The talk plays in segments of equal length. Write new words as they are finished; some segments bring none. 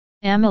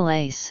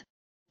Amylase,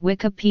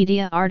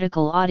 Wikipedia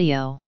article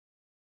audio.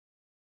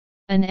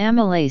 An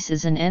amylase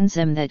is an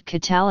enzyme that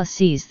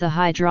catalyses the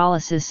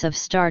hydrolysis of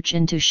starch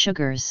into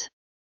sugars.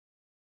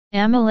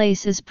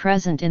 Amylase is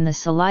present in the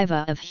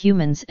saliva of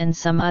humans and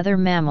some other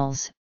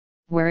mammals,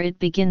 where it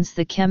begins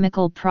the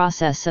chemical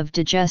process of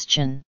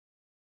digestion.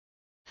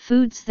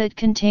 Foods that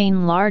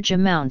contain large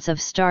amounts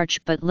of starch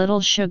but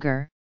little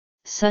sugar,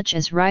 such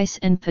as rice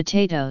and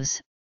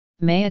potatoes,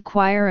 may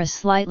acquire a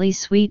slightly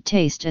sweet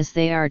taste as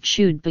they are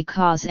chewed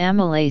because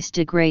amylase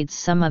degrades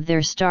some of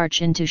their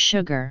starch into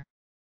sugar.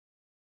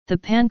 The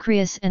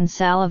pancreas and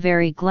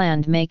salivary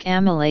gland make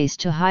amylase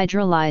to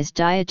hydrolyze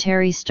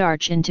dietary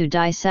starch into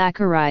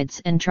disaccharides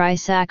and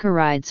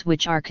trisaccharides,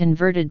 which are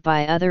converted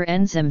by other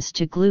enzymes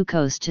to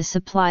glucose to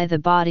supply the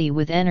body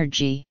with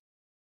energy.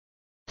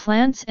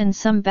 Plants and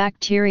some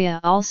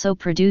bacteria also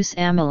produce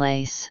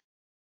amylase.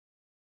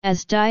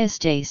 As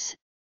diastase,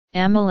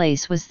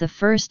 amylase was the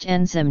first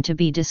enzyme to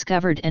be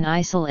discovered and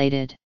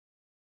isolated.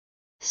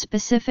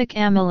 Specific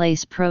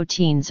amylase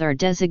proteins are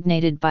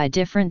designated by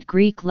different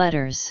Greek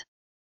letters.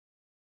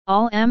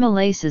 All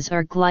amylases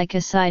are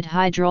glycoside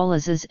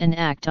hydrolases and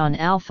act on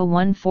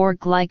alpha-1,4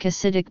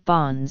 glycosidic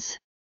bonds.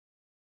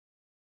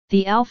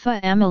 The alpha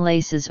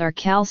amylases are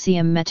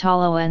calcium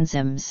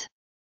metalloenzymes.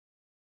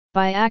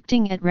 By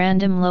acting at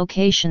random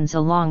locations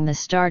along the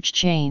starch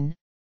chain,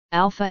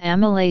 alpha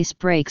amylase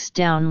breaks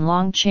down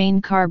long-chain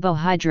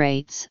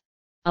carbohydrates,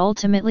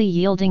 ultimately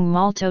yielding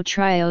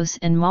maltotriose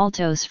and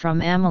maltose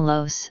from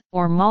amylose,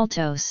 or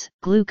maltose,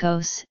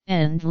 glucose,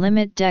 and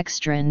limit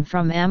dextrin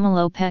from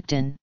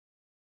amylopectin.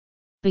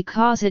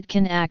 Because it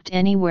can act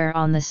anywhere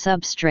on the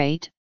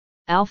substrate,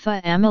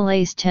 alpha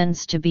amylase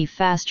tends to be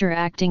faster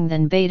acting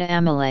than beta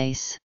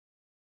amylase.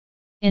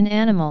 In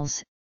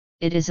animals,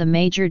 it is a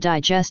major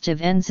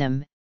digestive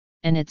enzyme,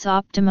 and its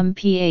optimum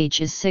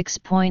pH is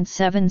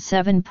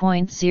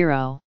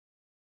 6.77.0.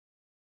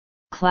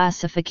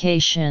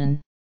 Classification: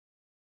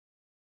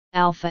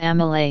 Alpha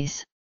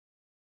amylase.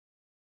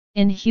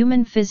 In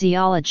human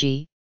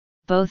physiology,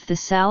 both the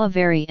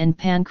salivary and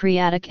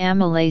pancreatic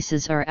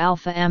amylases are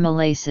alpha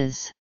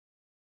amylases.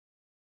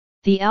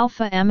 The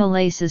alpha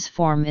amylases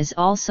form is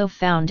also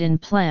found in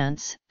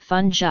plants,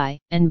 fungi,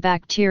 and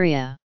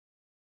bacteria.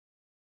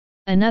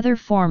 Another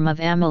form of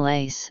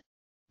amylase,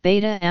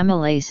 beta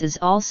amylase, is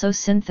also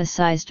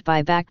synthesized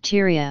by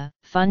bacteria,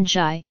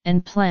 fungi,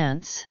 and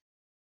plants.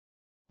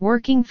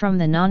 Working from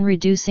the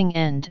non-reducing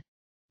end,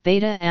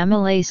 beta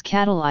amylase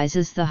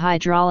catalyzes the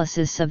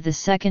hydrolysis of the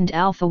second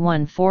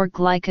alpha-1,4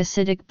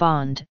 glycosidic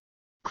bond,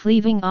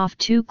 cleaving off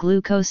 2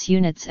 glucose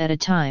units at a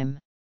time.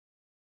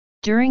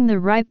 During the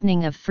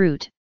ripening of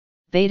fruit,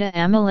 beta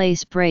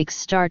amylase breaks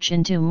starch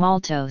into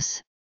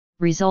maltose,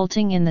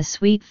 resulting in the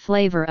sweet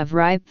flavor of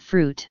ripe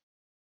fruit.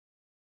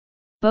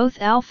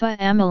 Both alpha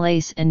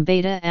amylase and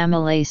beta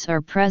amylase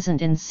are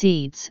present in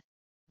seeds.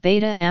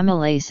 Beta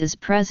amylase is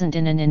present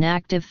in an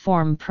inactive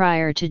form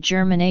prior to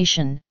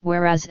germination,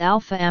 whereas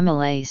alpha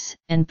amylase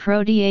and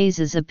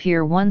proteases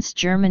appear once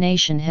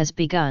germination has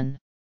begun.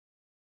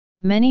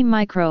 Many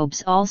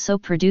microbes also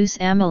produce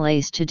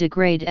amylase to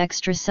degrade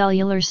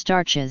extracellular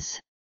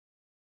starches.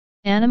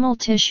 Animal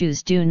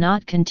tissues do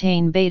not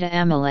contain beta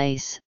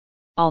amylase,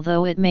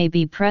 although it may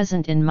be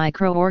present in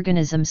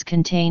microorganisms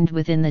contained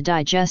within the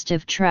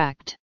digestive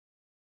tract.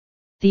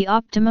 The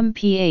optimum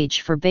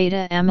pH for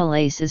beta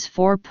amylase is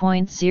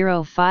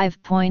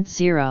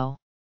 4.05.0.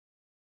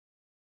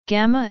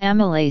 Gamma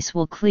amylase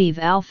will cleave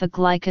alpha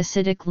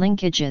glycosidic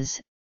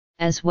linkages,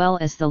 as well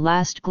as the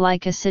last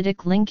glycosidic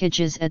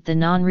linkages at the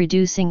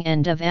non-reducing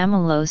end of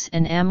amylose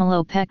and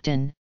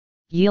amylopectin,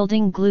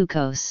 yielding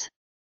glucose.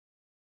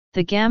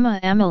 The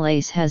gamma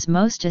amylase has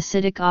most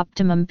acidic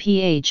optimum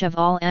pH of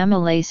all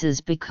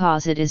amylases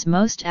because it is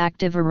most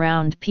active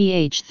around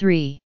pH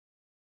 3.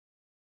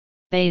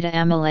 Beta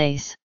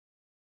amylase.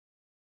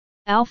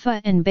 Alpha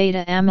and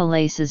beta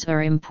amylases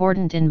are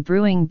important in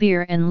brewing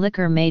beer and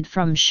liquor made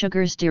from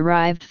sugars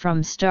derived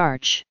from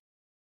starch.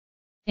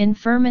 In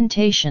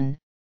fermentation,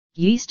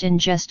 yeast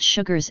ingest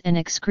sugars and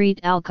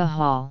excrete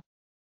alcohol.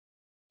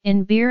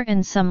 In beer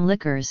and some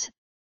liquors,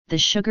 the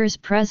sugars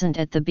present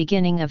at the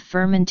beginning of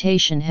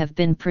fermentation have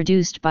been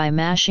produced by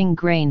mashing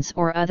grains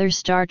or other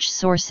starch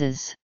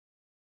sources.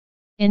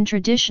 In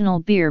traditional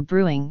beer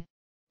brewing,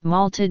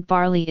 malted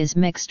barley is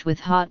mixed with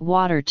hot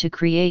water to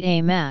create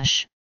a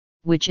mash,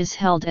 which is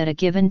held at a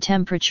given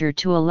temperature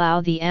to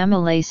allow the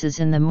amylases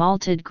in the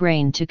malted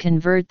grain to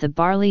convert the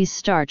barley's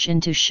starch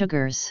into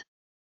sugars.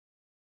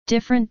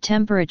 Different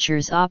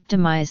temperatures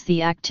optimize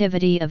the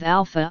activity of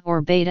alpha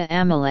or beta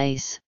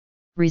amylase,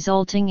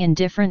 resulting in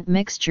different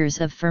mixtures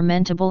of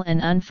fermentable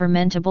and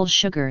unfermentable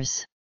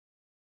sugars.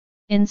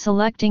 In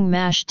selecting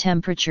mash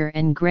temperature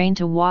and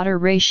grain-to-water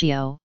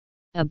ratio,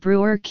 a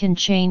brewer can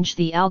change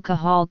the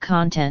alcohol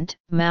content,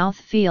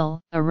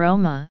 mouthfeel,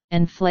 aroma,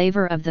 and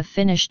flavor of the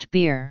finished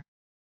beer.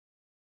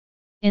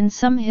 In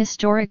some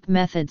historic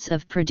methods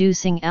of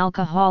producing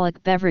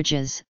alcoholic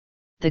beverages,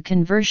 the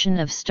conversion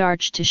of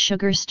starch to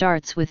sugar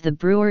starts with the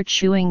brewer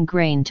chewing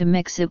grain to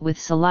mix it with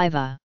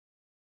saliva.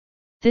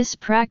 This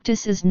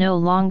practice is no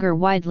longer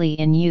widely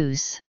in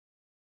use.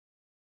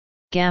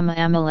 Gamma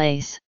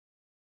amylase.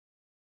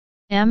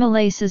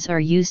 Amylases are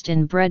used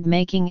in bread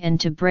making and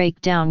to break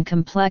down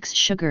complex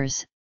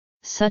sugars,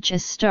 such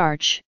as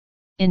starch,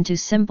 into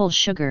simple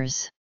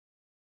sugars.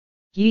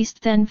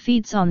 Yeast then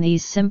feeds on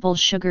these simple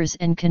sugars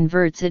and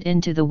converts it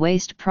into the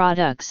waste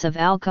products of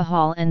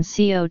alcohol and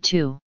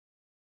CO2.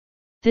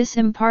 This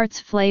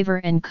imparts flavor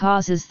and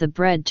causes the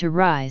bread to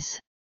rise.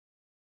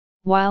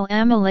 While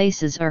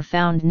amylases are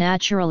found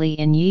naturally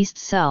in yeast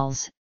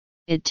cells,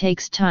 it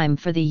takes time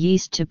for the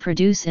yeast to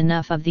produce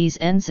enough of these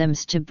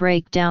enzymes to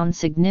break down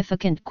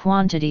significant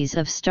quantities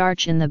of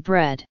starch in the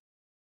bread.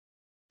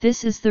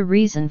 This is the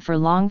reason for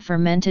long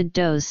fermented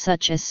doughs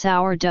such as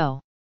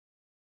sourdough.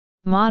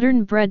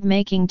 Modern bread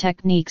making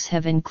techniques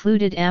have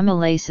included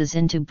amylases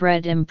into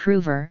bread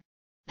improver,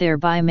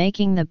 thereby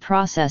making the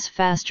process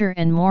faster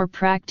and more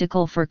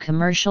practical for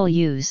commercial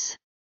use.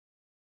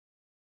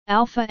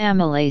 Alpha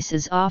amylase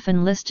is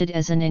often listed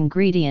as an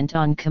ingredient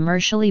on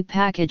commercially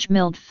packaged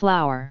milled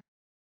flour.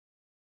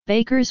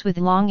 Bakers with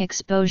long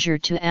exposure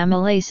to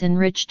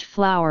amylase-enriched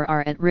flour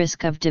are at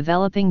risk of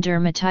developing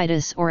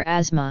dermatitis or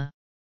asthma.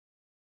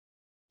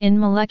 In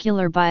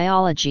molecular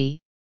biology,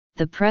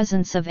 the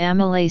presence of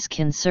amylase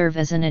can serve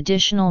as an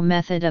additional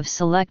method of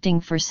selecting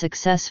for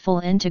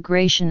successful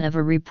integration of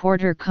a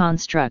reporter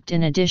construct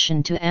in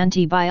addition to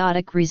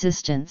antibiotic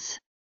resistance.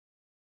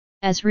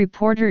 As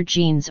reporter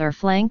genes are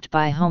flanked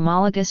by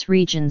homologous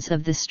regions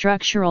of the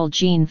structural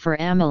gene for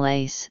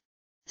amylase,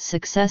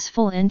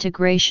 successful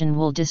integration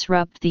will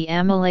disrupt the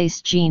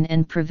amylase gene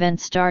and prevent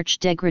starch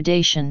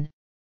degradation,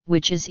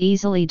 which is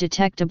easily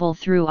detectable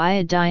through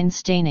iodine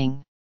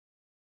staining.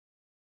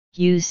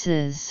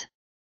 Uses.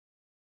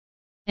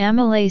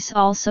 Amylase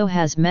also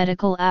has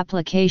medical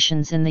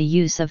applications in the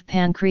use of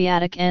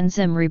pancreatic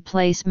enzyme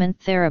replacement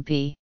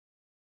therapy.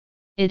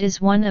 It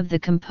is one of the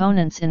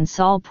components in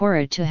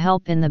salpura to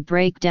help in the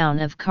breakdown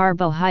of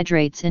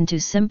carbohydrates into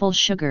simple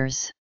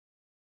sugars.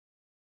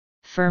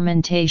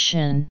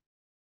 Fermentation.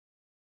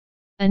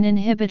 An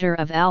inhibitor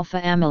of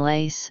alpha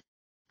amylase,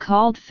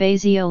 called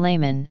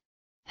phaseolamin,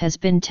 has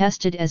been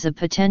tested as a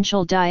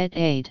potential diet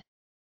aid.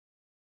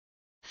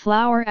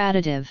 Flour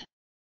additive.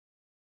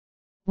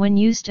 When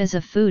used as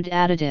a food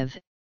additive,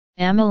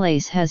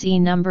 amylase has E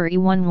number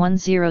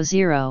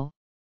E1100,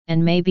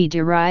 and may be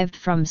derived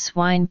from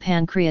swine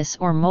pancreas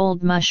or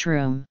mold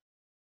mushroom.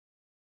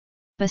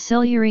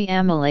 Bacillary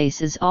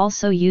amylase is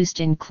also used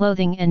in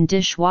clothing and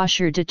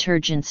dishwasher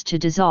detergents to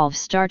dissolve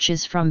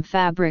starches from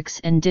fabrics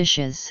and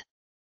dishes.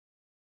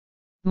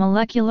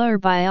 Molecular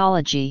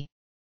biology.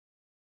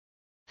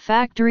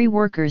 Factory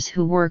workers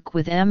who work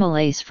with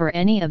amylase for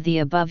any of the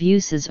above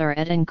uses are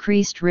at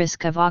increased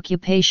risk of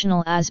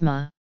occupational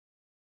asthma.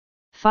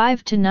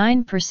 5 to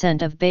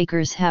 9% of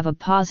bakers have a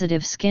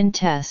positive skin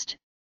test,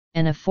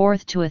 and a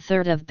fourth to a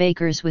third of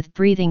bakers with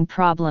breathing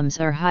problems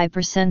are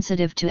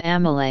hypersensitive to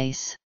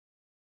amylase.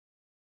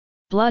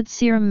 Blood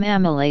serum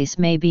amylase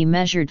may be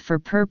measured for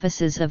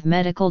purposes of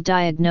medical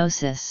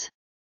diagnosis.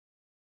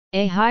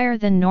 A higher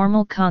than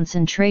normal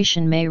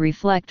concentration may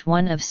reflect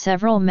one of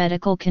several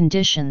medical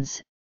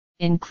conditions,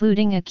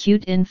 including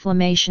acute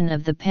inflammation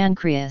of the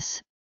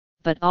pancreas,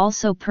 but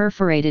also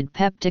perforated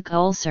peptic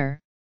ulcer,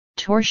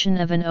 torsion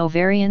of an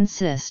ovarian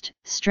cyst,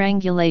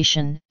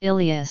 strangulation,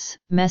 ileus,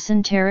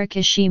 mesenteric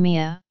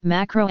ischemia,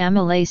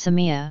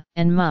 macroamylasemia,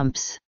 and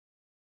mumps.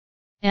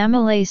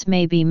 Amylase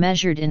may be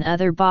measured in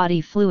other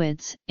body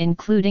fluids,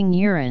 including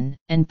urine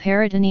and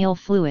peritoneal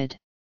fluid.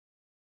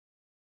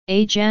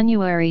 A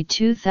January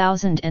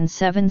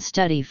 2007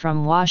 study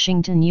from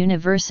Washington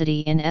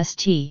University in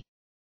St.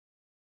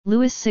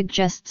 Louis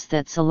suggests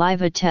that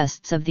saliva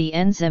tests of the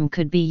enzyme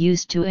could be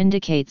used to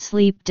indicate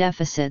sleep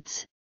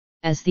deficits,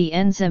 as the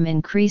enzyme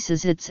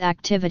increases its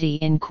activity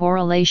in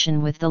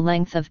correlation with the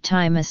length of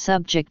time a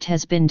subject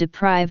has been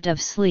deprived of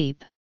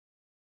sleep.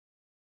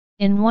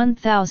 In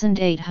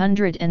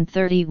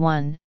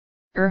 1831,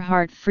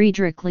 Erhard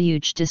Friedrich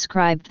Leuch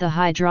described the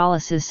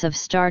hydrolysis of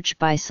starch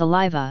by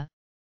saliva,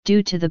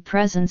 due to the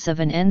presence of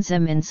an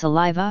enzyme in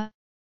saliva,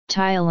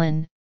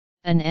 ptyalin,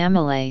 an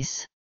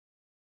amylase.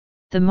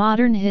 The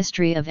modern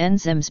history of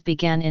enzymes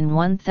began in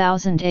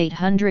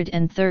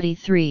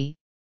 1833,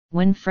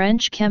 when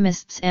French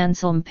chemists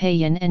Anselme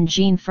Payen and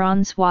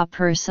Jean-François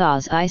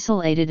Persaz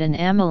isolated an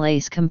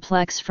amylase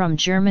complex from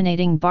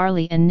germinating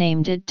barley and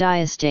named it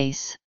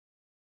diastase.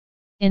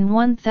 In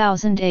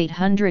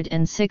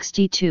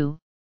 1862,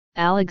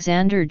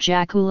 Alexander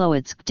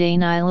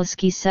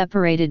Jakulowiczk-Danielewski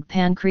separated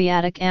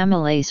pancreatic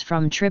amylase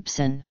from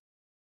trypsin.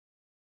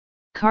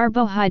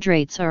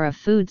 Carbohydrates are a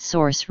food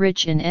source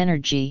rich in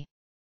energy.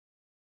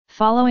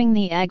 Following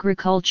the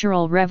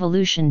agricultural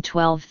revolution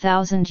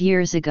 12,000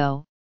 years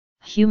ago,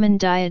 human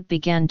diet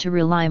began to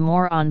rely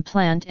more on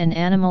plant and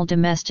animal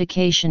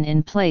domestication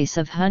in place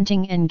of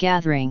hunting and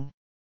gathering.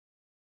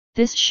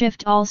 This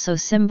shift also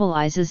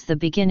symbolizes the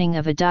beginning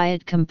of a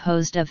diet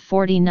composed of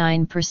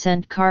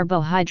 49%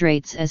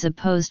 carbohydrates as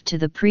opposed to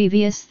the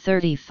previous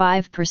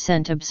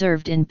 35%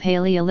 observed in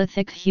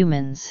Paleolithic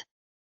humans.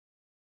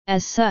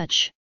 As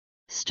such,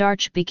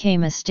 starch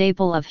became a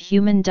staple of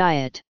human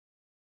diet.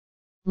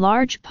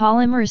 Large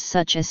polymers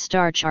such as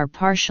starch are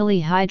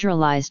partially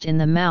hydrolyzed in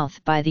the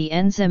mouth by the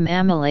enzyme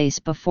amylase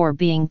before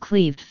being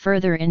cleaved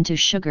further into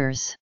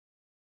sugars.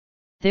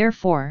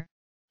 Therefore,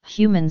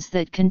 humans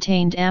that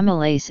contained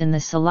amylase in the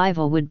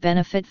saliva would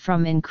benefit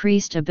from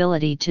increased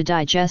ability to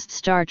digest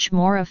starch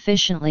more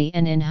efficiently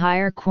and in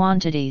higher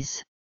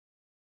quantities.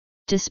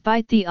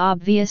 Despite the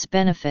obvious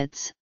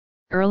benefits,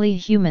 early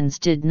humans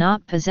did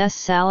not possess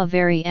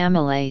salivary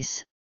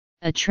amylase,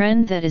 a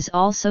trend that is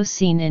also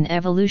seen in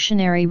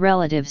evolutionary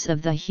relatives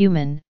of the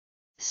human,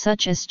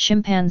 such as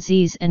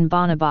chimpanzees and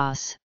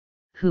bonobos,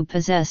 who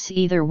possess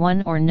either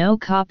one or no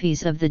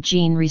copies of the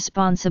gene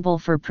responsible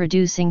for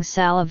producing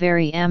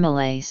salivary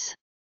amylase.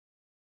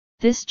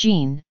 This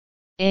gene,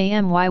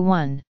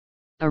 AMY1,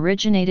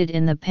 originated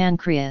in the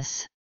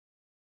pancreas.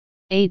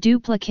 A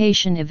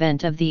duplication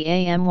event of the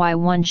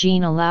AMY1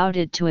 gene allowed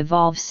it to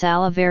evolve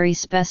salivary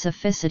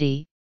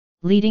specificity,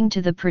 leading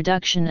to the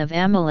production of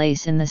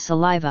amylase in the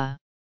saliva.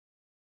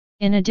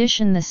 In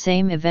addition, the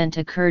same event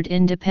occurred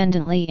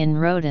independently in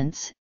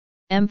rodents,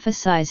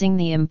 emphasizing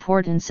the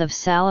importance of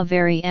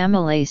salivary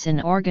amylase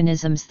in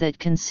organisms that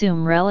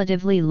consume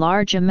relatively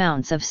large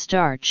amounts of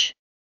starch.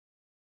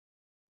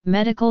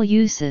 Medical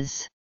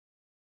uses.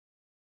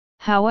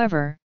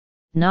 However,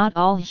 not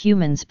all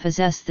humans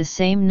possess the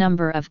same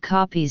number of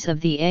copies of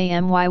the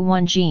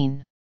AMY1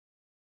 gene.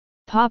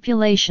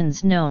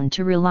 Populations known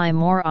to rely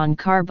more on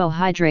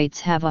carbohydrates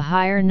have a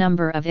higher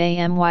number of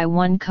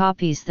AMY1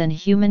 copies than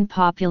human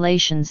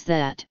populations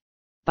that,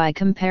 by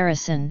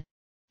comparison,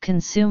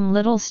 consume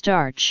little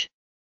starch.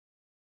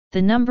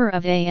 The number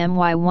of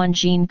AMY1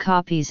 gene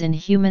copies in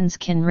humans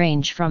can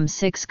range from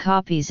 6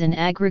 copies in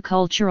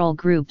agricultural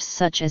groups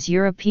such as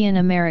European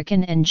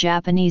American and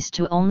Japanese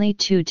to only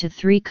 2 to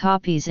 3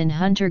 copies in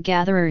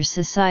hunter-gatherer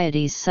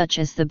societies such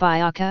as the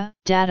Bayaka,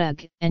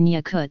 Dadug, and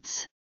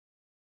Yakuts.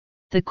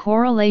 The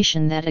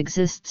correlation that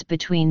exists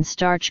between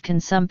starch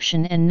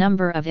consumption and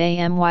number of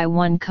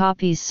AMY1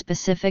 copies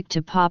specific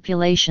to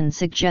population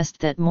suggests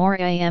that more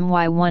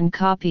AMY1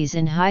 copies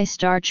in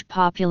high-starch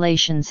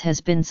populations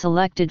has been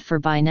selected for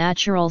by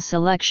natural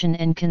selection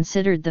and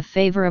considered the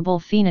favorable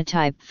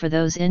phenotype for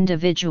those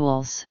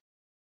individuals.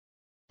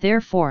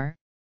 Therefore,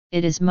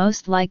 it is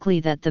most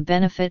likely that the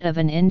benefit of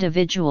an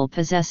individual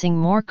possessing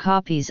more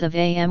copies of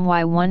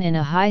AMY1 in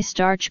a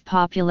high-starch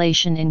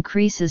population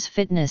increases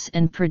fitness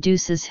and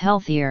produces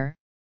healthier,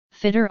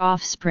 fitter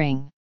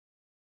offspring.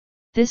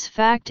 This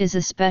fact is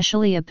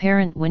especially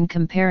apparent when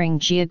comparing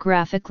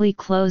geographically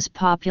close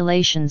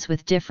populations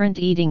with different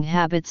eating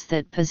habits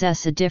that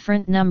possess a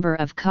different number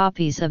of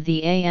copies of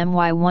the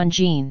AMY1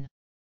 gene.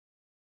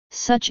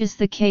 Such is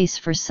the case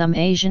for some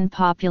Asian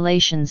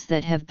populations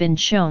that have been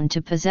shown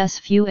to possess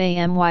few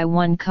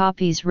AMY1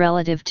 copies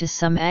relative to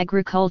some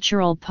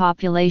agricultural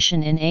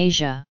population in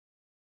Asia.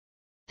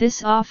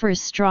 This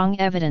offers strong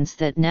evidence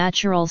that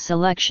natural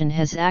selection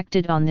has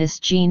acted on this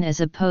gene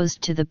as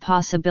opposed to the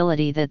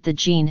possibility that the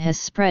gene has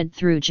spread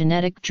through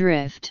genetic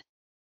drift.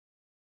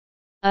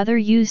 Other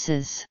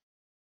uses.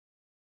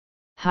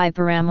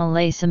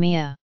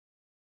 Hyperamylasemia.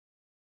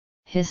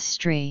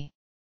 History.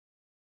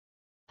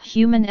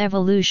 Human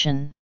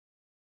evolution.